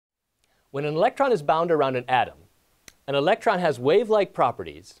When an electron is bound around an atom, an electron has wave-like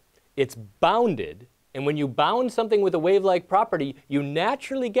properties, it's bounded, and when you bound something with a wave-like property, you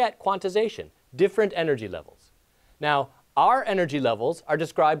naturally get quantization, different energy levels. Now, our energy levels are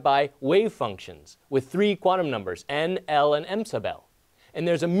described by wave functions with 3 quantum numbers, n, l, and m sub l. And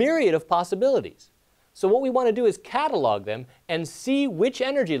there's a myriad of possibilities. So what we want to do is catalog them and see which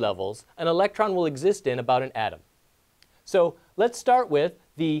energy levels an electron will exist in about an atom. So let's start with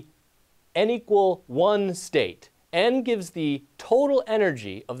the n equal 1 state. N gives the total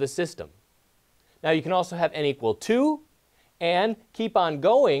energy of the system. Now you can also have n equal 2 and keep on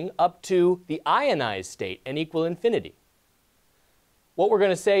going up to the ionized state, n equal infinity. What we're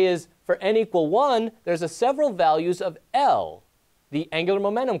going to say is for n equal 1, there's several values of L, the angular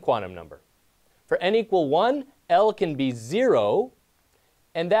momentum quantum number. For n equal 1, L can be 0,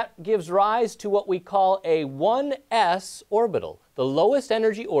 and that gives rise to what we call a 1s orbital. The lowest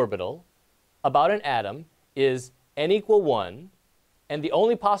energy orbital about an atom is n equal 1, and the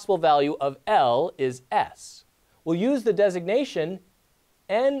only possible value of L is s. We'll use the designation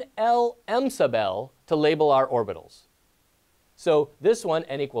NLM sub L to label our orbitals. So this one,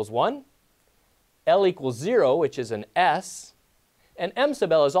 n equals 1, L equals 0, which is an s, and m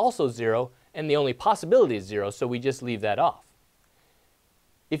sub L is also 0, and the only possibility is 0, so we just leave that off.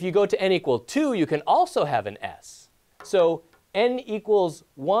 If you go to n equal 2, you can also have an s. So n equals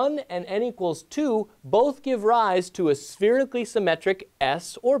 1 and n equals 2 both give rise to a spherically symmetric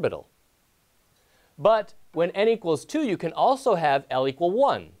s orbital. But when n equals 2, you can also have L equal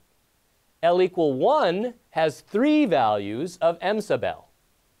 1. L equal 1 has 3 values of m sub L.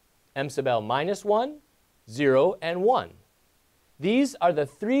 M sub L minus 1, 0, and 1. These are the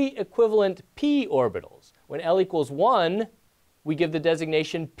 3 equivalent p orbitals. When L equals 1, we give the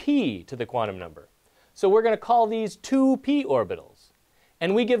designation p to the quantum number. So we're going to call these 2p orbitals.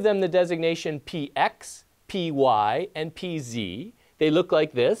 And we give them the designation px, py, and pz. They look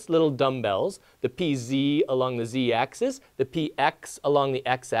like this, little dumbbells, the pz along the z-axis, the px along the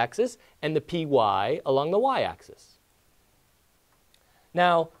x-axis, and the py along the y-axis.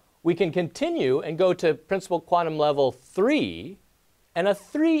 Now, we can continue and go to principal quantum level 3, and a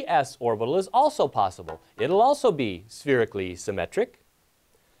 3s orbital is also possible. It'll also be spherically symmetric.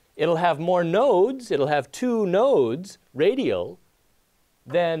 It'll have more nodes. It'll have 2 nodes, radial,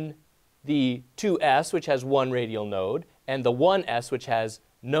 than the 2s, which has 1 radial node, and the 1s, which has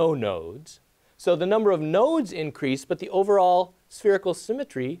no nodes. So the number of nodes increase, but the overall spherical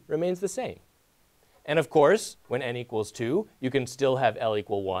symmetry remains the same. And of course, when n equals 2, you can still have L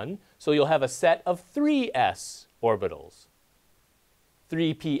equal 1. So you'll have a set of 3s orbitals.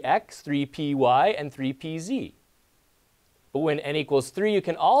 3px, 3py, and 3pz. But when n equals 3, you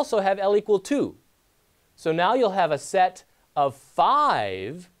can also have L equal 2. So now you'll have a set of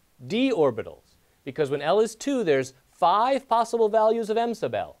 5 d orbitals. Because when L is 2, there's 5 possible values of m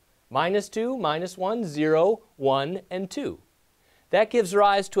sub L. Minus 2, minus 1, 0, 1, and 2. That gives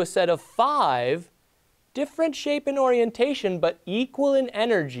rise to a set of 5 different shape and orientation, but equal in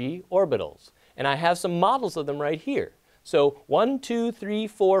energy orbitals. And I have some models of them right here. So 1, 2, 3,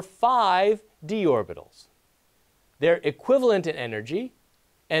 4, 5 d orbitals. They're equivalent in energy,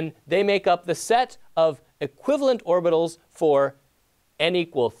 and they make up the set of equivalent orbitals for n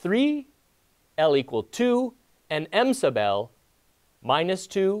equal 3, L equal 2, and m sub L minus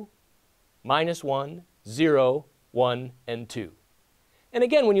 2, minus 1, 0, 1, and 2. And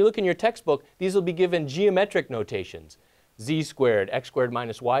again, when you look in your textbook, these will be given geometric notations, z squared, x squared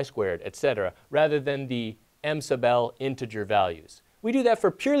minus y squared, etc., rather than the m sub L integer values. We do that for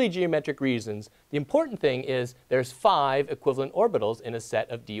purely geometric reasons. The important thing is there's 5 equivalent orbitals in a set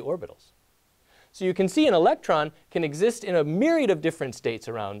of d orbitals. So you can see an electron can exist in a myriad of different states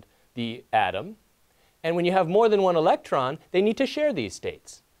around the atom. And when you have more than one electron, they need to share these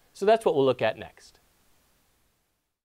states. So that's what we'll look at next.